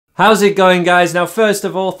How's it going, guys? Now, first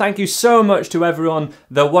of all, thank you so much to everyone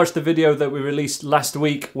that watched the video that we released last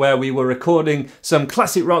week where we were recording some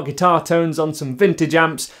classic rock guitar tones on some vintage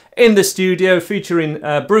amps in the studio featuring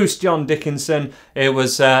Bruce John Dickinson. It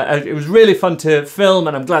was really fun to film,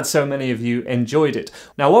 and I'm glad so many of you enjoyed it.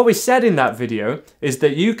 Now, what we said in that video is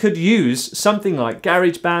that you could use something like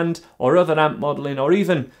GarageBand or other amp modeling, or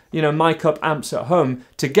even, you know, mic up amps at home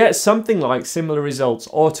to get something like similar results,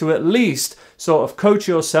 or to at least sort of coach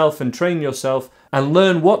yourself and train yourself and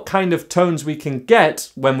learn what kind of tones we can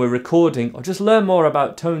get when we're recording, or just learn more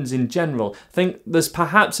about tones in general. I think there's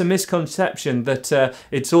perhaps a misconception that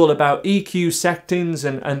it's all about EQ settings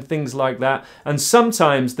and things like that, and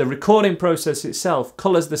sometimes the recording process itself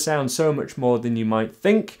colours the sound so much more than you might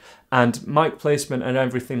think, and mic placement and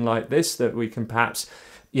everything like this that we can perhaps,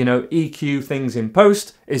 you know, EQ things in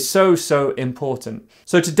post is so important.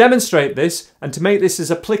 So to demonstrate this and to make this as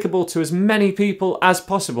applicable to as many people as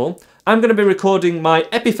possible, I'm going to be recording my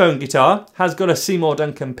Epiphone guitar. Has got a Seymour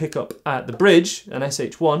Duncan pickup at the bridge, an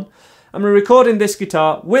SH1. I'm recording this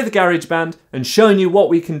guitar with GarageBand and showing you what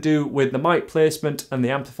we can do with the mic placement and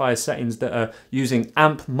the amplifier settings that are using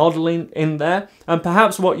amp modeling in there, and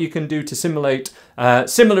perhaps what you can do to simulate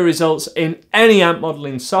similar results in any amp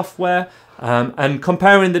modeling software, and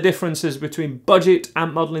comparing the differences between budget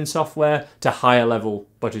amp modeling software to higher level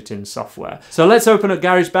budgeting software. So let's open up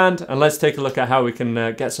GarageBand and let's take a look at how we can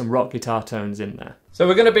get some rock guitar tones in there. So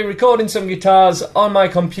we're going to be recording some guitars on my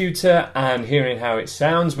computer and hearing how it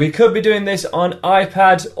sounds. We could be doing this on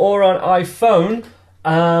iPad or on iPhone,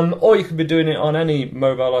 or you could be doing it on any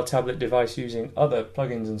mobile or tablet device using other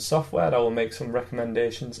plugins and software. I will make some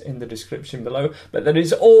recommendations in the description below, but there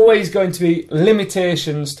is always going to be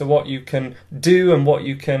limitations to what you can do and what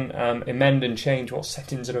you can amend and change, what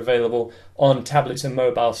settings are available on tablets and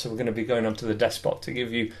mobiles. So we're going to be going onto the desktop to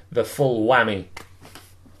give you the full whammy.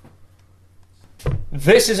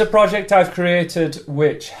 This is a project I've created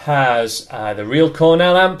which has the real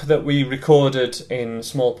Cornell amp that we recorded in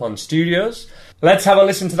Small Pond Studios. Let's have a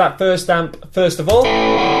listen to that first amp first of all.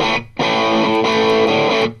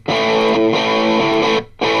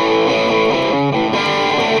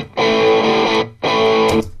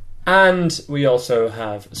 And we also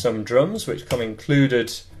have some drums which come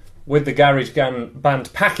included with the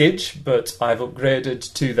GarageBand package, but I've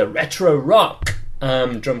upgraded to the Retro Rock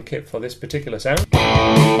drum kit for this particular sound.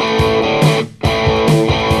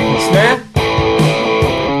 Snare.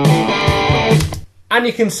 And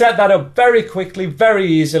you can set that up very quickly, very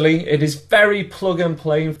easily. It is very plug and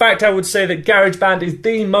play. In fact, I would say that GarageBand is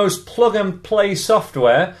the most plug and play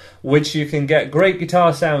software which you can get great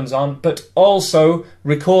guitar sounds on, but also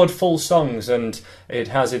record full songs. And it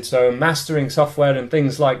has its own mastering software and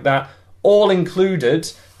things like that, all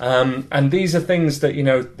included. And these are things that, you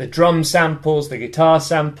know, the drum samples, the guitar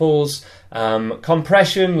samples,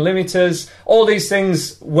 compression, limiters, all these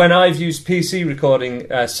things, when I've used PC recording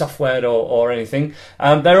software or anything,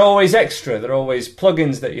 they're always extra. They're always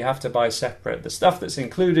plugins that you have to buy separate. The stuff that's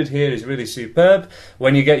included here is really superb.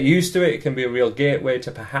 When you get used to it, it can be a real gateway to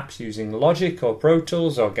perhaps using Logic or Pro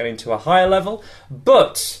Tools or getting to a higher level.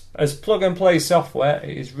 But as plug and play software,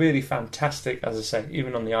 it is really fantastic, as I say,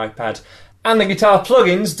 even on the iPad. And the guitar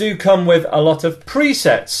plugins do come with a lot of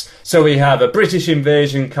presets. So we have a British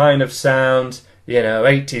Invasion kind of sound, you know,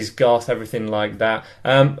 80s goth, everything like that.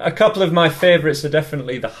 A couple of my favourites are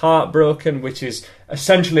definitely the Heartbroken, which is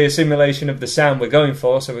essentially a simulation of the sound we're going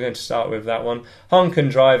for, so we're going to start with that one. Honk and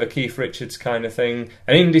Drive, a Keith Richards kind of thing.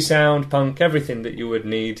 An indie sound, punk, everything that you would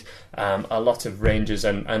need. A lot of ranges,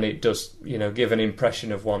 and it does, you know, give an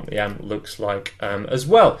impression of what the amp looks like as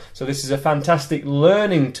well. So this is a fantastic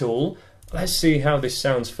learning tool. Let's see how this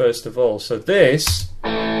sounds first of all. So this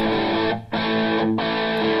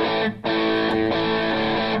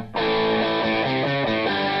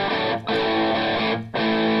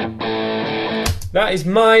that is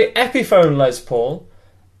my Epiphone Les Paul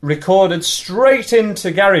recorded straight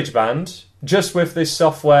into GarageBand, just with this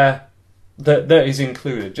software that is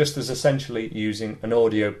included, just as essentially using an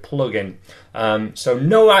audio plugin. So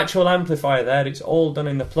no actual amplifier there, it's all done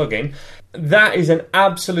in the plugin. That is an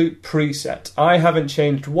absolute preset. I haven't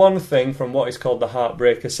changed one thing from what is called the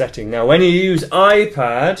Heartbreaker setting. Now when you use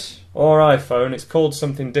iPad or iPhone, it's called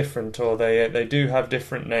something different, or they do have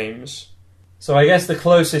different names. So I guess the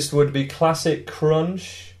closest would be Classic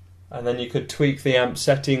Crunch, and then you could tweak the amp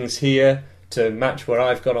settings here to match what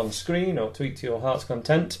I've got on screen, or tweak to your heart's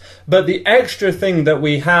content. But the extra thing that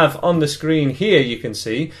we have on the screen here, you can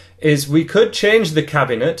see, is we could change the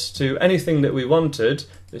cabinet to anything that we wanted.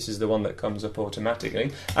 This is the one that comes up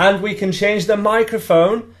automatically. And we can change the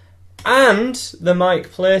microphone and the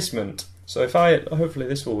mic placement. So if hopefully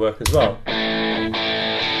this will work as well.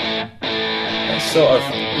 It's sort of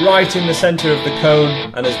right in the centre of the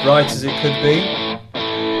cone and as bright as it could be.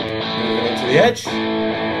 Moving it to the edge.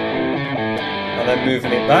 And then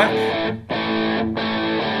moving it back.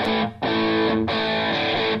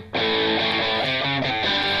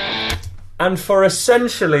 And for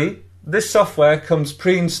essentially, this software comes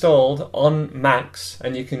pre-installed on Macs,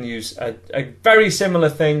 and you can use a very similar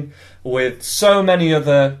thing with so many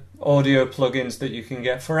other audio plugins that you can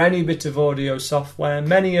get for any bit of audio software.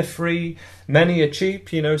 Many are free, many are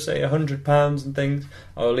cheap, you know, say £100 and things.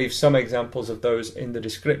 I'll leave some examples of those in the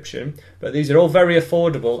description. But these are all very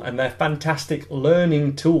affordable and they're fantastic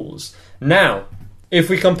learning tools. Now,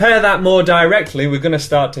 if we compare that more directly, we're going to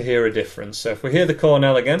start to hear a difference. So if we hear the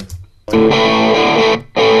Cornell again.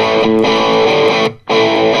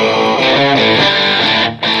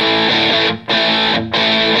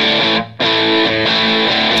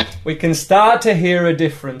 We can start to hear a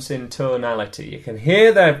difference in tonality. You can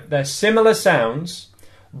hear they're similar sounds,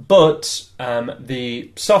 but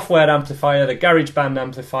the software amplifier, the GarageBand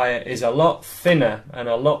amplifier, is a lot thinner and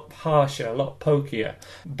a lot harsher, a lot pokier.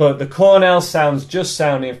 But the Cornell sounds just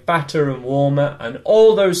sounding fatter and warmer, and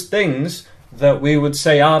all those things that we would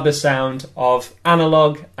say are the sound of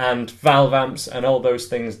analog and valve amps and all those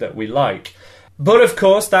things that we like. But of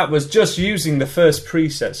course that was just using the first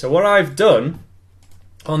preset. So what I've done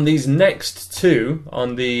on these next two,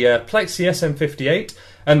 on the Plexi SM58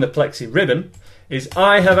 and the Plexi Ribbon, is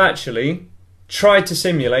I have actually tried to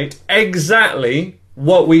simulate exactly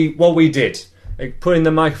what we did, putting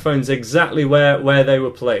the microphones exactly where they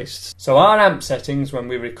were placed. So our amp settings when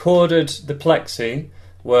we recorded the Plexi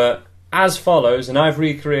were as follows, and I've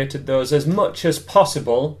recreated those as much as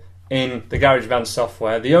possible in the GarageBand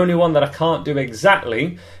software. The only one that I can't do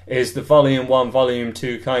exactly is the volume 1, volume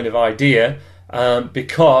 2 kind of idea,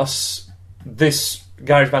 because this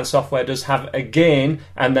GarageBand software does have a gain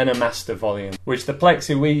and then a master volume, which the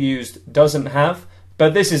Plexi we used doesn't have,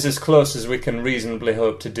 but this is as close as we can reasonably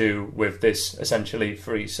hope to do with this essentially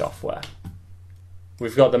free software.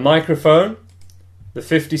 We've got the microphone, the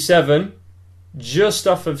 57, just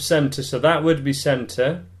off of center, so that would be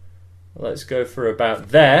center. Let's go for about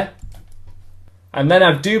there. And then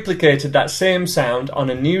I've duplicated that same sound on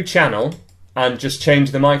a new channel and just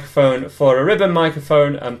changed the microphone for a ribbon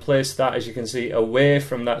microphone and placed that, as you can see, away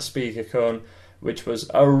from that speaker cone, which was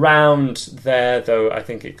around there, though I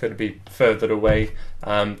think it could be further away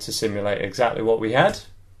to simulate exactly what we had.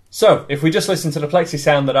 So if we just listen to the Plexi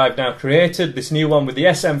sound that I've now created, this new one with the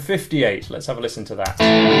SM58, let's have a listen to that.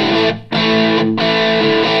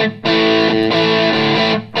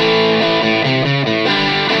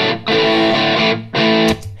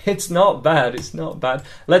 It's not bad, it's not bad.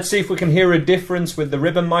 Let's see if we can hear a difference with the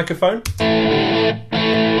ribbon microphone. There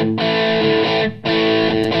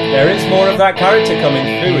is more of that character coming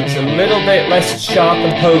through. It's a little bit less sharp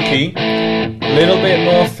and pokey, a little bit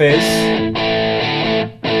more fizz.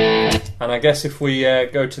 And I guess if we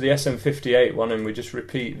go to the SM58 one and we just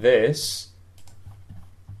repeat this,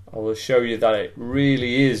 I will show you that it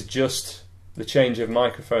really is just the change of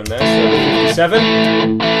microphone there. So the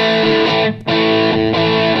 57.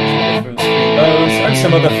 Difference between those and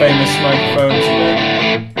some other famous microphones, you know.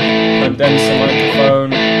 Condenser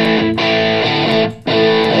microphone.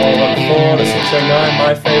 All-1-4, the 609,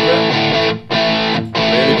 my favourite.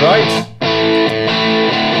 Really bright.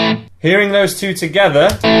 Hearing those two together,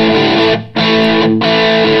 compared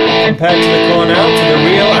to the Cornell, to the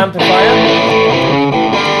real amplifier,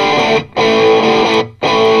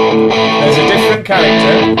 there's a different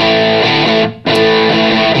character.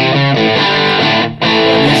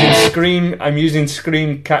 I'm using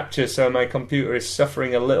screen capture, so my computer is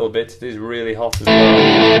suffering a little bit. It is really hot as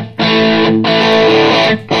well.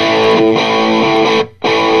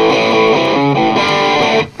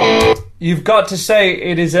 You've got to say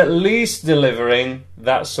it is at least delivering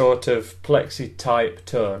that sort of Plexi type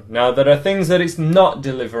tone. Now there are things that it's not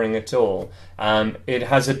delivering at all. It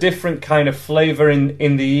has a different kind of flavour in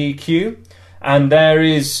the EQ, and there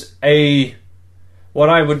is what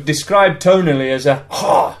I would describe tonally as a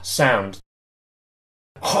ha sound.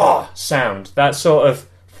 Ha sound. That sort of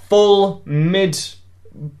full mid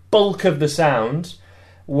bulk of the sound,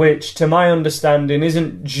 which to my understanding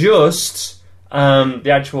isn't just the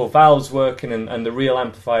actual valves working and the real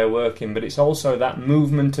amplifier working, but it's also that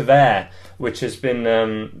movement of air, which has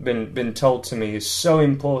been told to me is so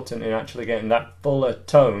important in actually getting that fuller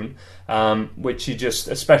tone, which you just,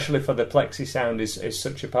 especially for the Plexi sound, is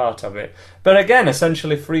such a part of it. But again,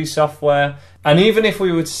 essentially free software, and even if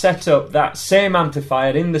we would set up that same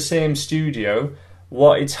amplifier in the same studio,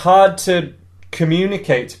 it's hard to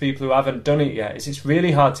communicate to people who haven't done it yet is it's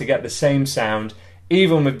really hard to get the same sound,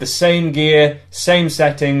 even with the same gear, same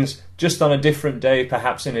settings, just on a different day,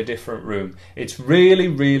 perhaps in a different room. It's really,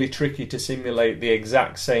 really tricky to simulate the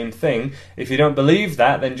exact same thing. If you don't believe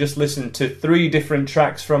that, then just listen to 3 different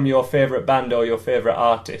tracks from your favourite band or your favourite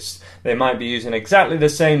artist. They might be using exactly the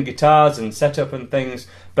same guitars and setup and things,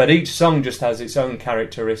 but each song just has its own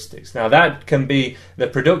characteristics. Now that can be the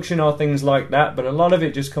production or things like that, but a lot of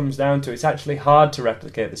it just comes down to it's actually hard to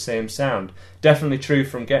replicate the same sound. Definitely true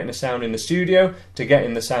from getting a sound in the studio to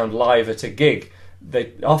getting the sound live at a gig.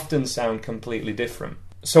 They often sound completely different.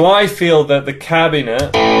 So I feel that the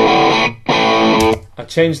cabinet, I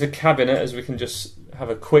changed the cabinet, as we can just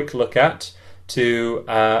have a quick look at, to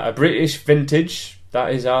a British vintage.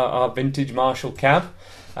 That is our vintage Marshall cab.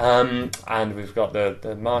 And we've got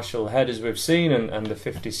the Marshall head, as we've seen, and the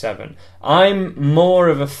 57. I'm more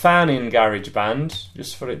of a fan in GarageBand,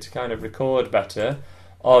 just for it to kind of record better,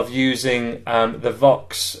 of using the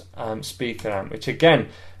Vox speaker amp, which again,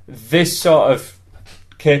 this sort of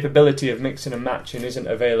capability of mixing and matching isn't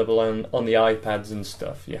available on the iPads and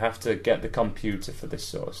stuff. You have to get the computer for this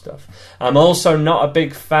sort of stuff. I'm also not a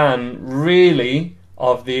big fan, really,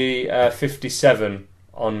 of the 57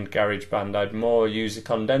 on GarageBand. I'd more use a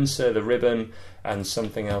condenser, the ribbon, and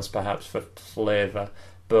something else perhaps for flavour.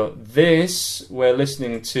 But this we're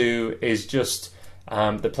listening to is just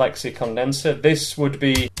the Plexi condenser. This would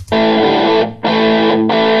be,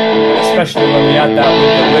 especially when we add that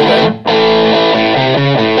with the ribbon,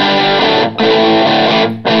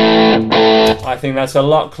 I think that's a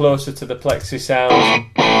lot closer to the Plexi sound.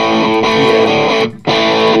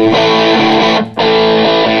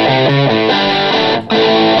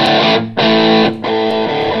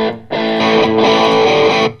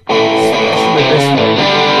 Especially this one.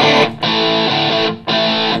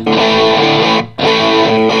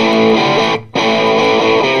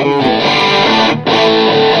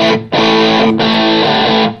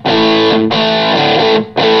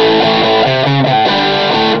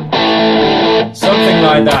 Something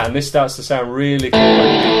like that, and this starts to sound really cool.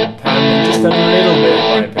 Pan just a little bit, in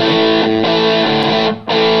my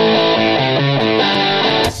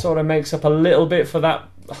opinion. Sort of makes up a little bit for that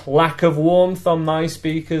lack of warmth on my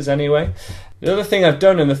speakers anyway. The other thing I've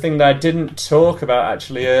done, and the thing that I didn't talk about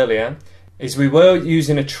actually earlier, is we were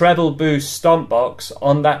using a treble boost stomp box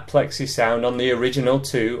on that Plexi sound, on the original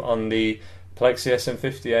 2, on the Plexi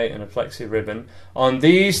SM58 and a Plexi ribbon. On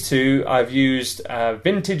these 2 I've used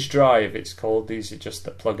Vintage Drive, it's called. These are just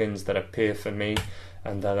the plugins that appear for me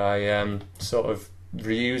and that I sort of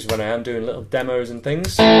reuse when I am doing little demos and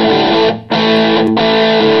things. If we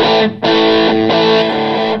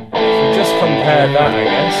just compare that, I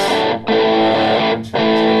guess,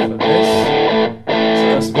 for this. So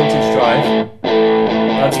that's Vintage Drive.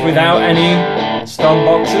 That's without any stomp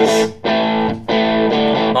boxes.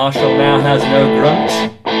 Marshall now has no grunt.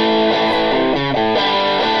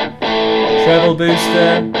 Treble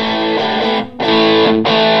booster.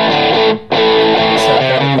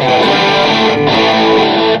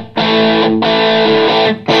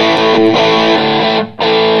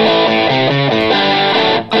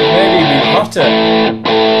 Maybe be hotter.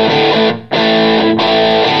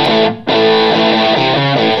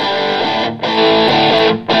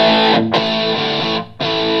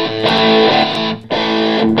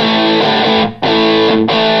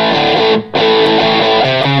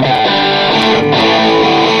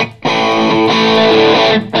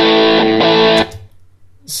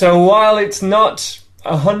 So while it's not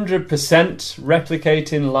 100%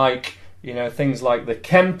 replicating like, you know, things like the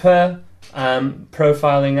Kemper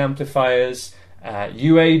profiling amplifiers,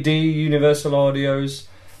 UAD universal audios,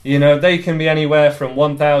 you know, they can be anywhere from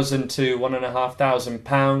 $1,000 to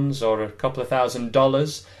 £1,500 or a couple of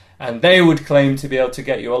 $1,000, and they would claim to be able to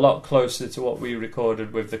get you a lot closer to what we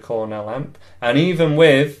recorded with the Cornell amp, and even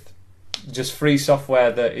with just free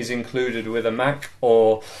software that is included with a Mac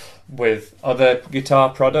or with other guitar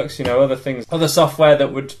products, you know, other things, other software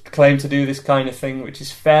that would claim to do this kind of thing, which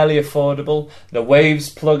is fairly affordable. The Waves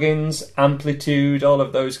plugins, Amplitude, all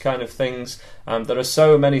of those kind of things. There are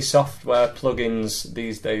so many software plugins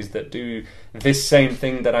these days that do this same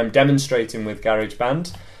thing that I'm demonstrating with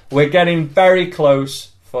GarageBand. We're getting very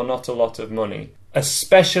close for not a lot of money,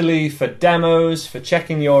 especially for demos, for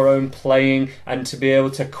checking your own playing, and to be able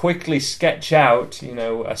to quickly sketch out, you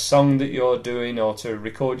know, a song that you're doing, or to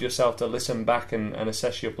record yourself to listen back and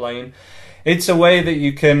assess your playing. It's a way that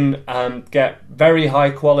you can get very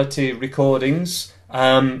high quality recordings,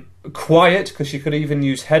 quiet, because you could even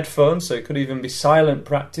use headphones, so it could even be silent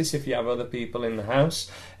practice if you have other people in the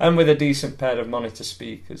house, and with a decent pair of monitor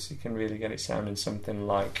speakers you can really get it sounding something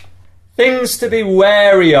like Things to be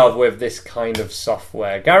wary of with this kind of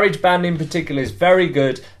software. GarageBand in particular is very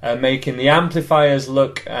good at making the amplifiers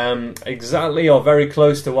look exactly or very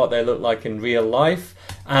close to what they look like in real life.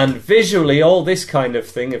 And visually, all this kind of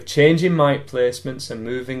thing of changing mic placements and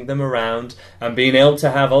moving them around and being able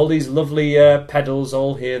to have all these lovely pedals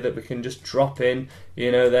all here that we can just drop in.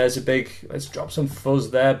 You know, there's a big, let's drop some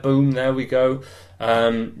fuzz there, boom, there we go.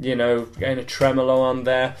 You know, getting a tremolo on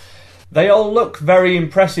there. They all look very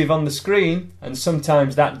impressive on the screen, and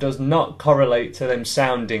sometimes that does not correlate to them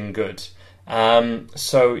sounding good.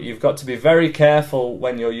 So you've got to be very careful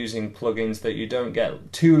when you're using plugins that you don't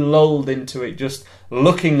get too lulled into it just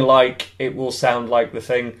looking like it will sound like the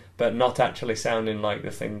thing, but not actually sounding like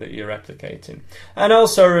the thing that you're replicating. And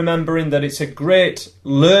also remembering that it's a great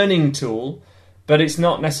learning tool, but it's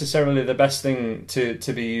not necessarily the best thing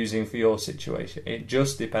to be using for your situation. It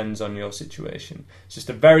just depends on your situation. It's just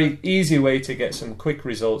a very easy way to get some quick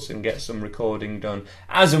results and get some recording done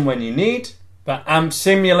as and when you need. But amp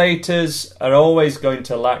simulators are always going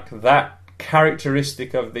to lack that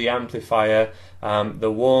characteristic of the amplifier,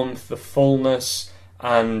 the warmth, the fullness,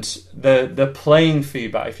 and the playing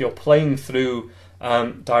feedback. If you're playing through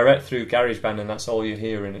direct through GarageBand and that's all you're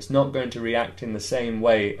hearing, it's not going to react in the same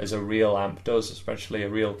way as a real amp does, especially a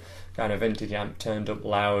real kind of vintage amp turned up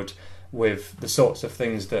loud with the sorts of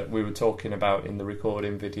things that we were talking about in the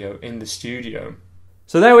recording video in the studio.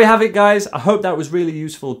 So there we have it, guys. I hope that was really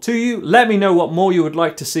useful to you. Let me know what more you would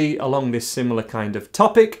like to see along this similar kind of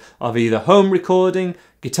topic of either home recording,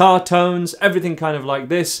 guitar tones, everything kind of like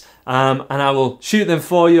this, and I will shoot them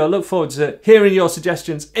for you. I look forward to hearing your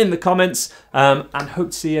suggestions in the comments, and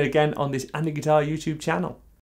hope to see you again on this Andy Guitar YouTube channel.